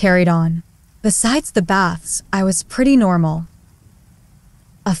 Life carried on. Besides the baths, I was pretty normal.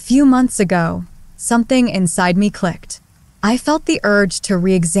 A few months ago, something inside me clicked. I felt the urge to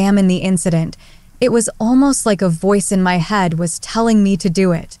re-examine the incident. It was almost like a voice in my head was telling me to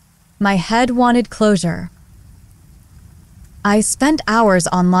do it. My head wanted closure. I spent hours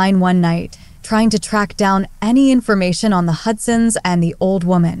online one night trying to track down any information on the Hudsons and the old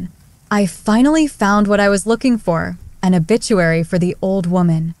woman. I finally found what I was looking for, an obituary for the old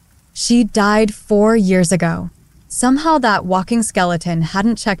woman. She died 4 years ago. Somehow that walking skeleton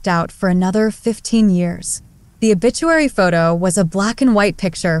hadn't checked out for another 15 years. The obituary photo was a black and white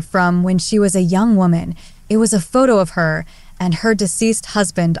picture from when she was a young woman. It was a photo of her and her deceased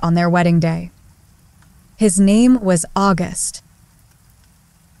husband on their wedding day. His name was August,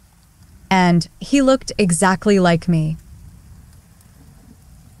 and he looked exactly like me.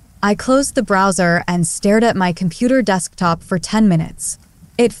 I closed the browser and stared at my computer desktop for 10 minutes.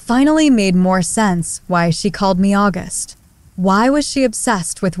 It finally made more sense why she called me August. Why was she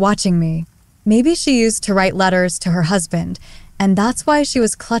obsessed with watching me? Maybe she used to write letters to her husband, and that's why she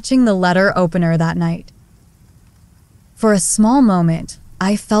was clutching the letter opener that night. For a small moment,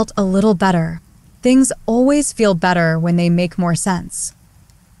 I felt a little better. Things always feel better when they make more sense.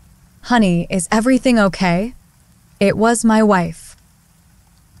 "Honey, is everything okay?" It was my wife.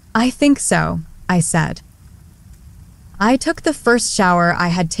 "I think so," I said. I took the first shower I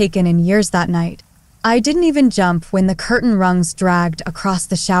had taken in years that night. I didn't even jump when the curtain rungs dragged across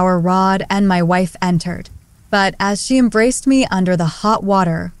the shower rod and my wife entered. But as she embraced me under the hot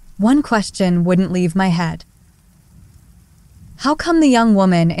water, one question wouldn't leave my head. How come the young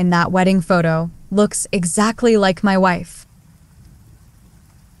woman in that wedding photo looks exactly like my wife?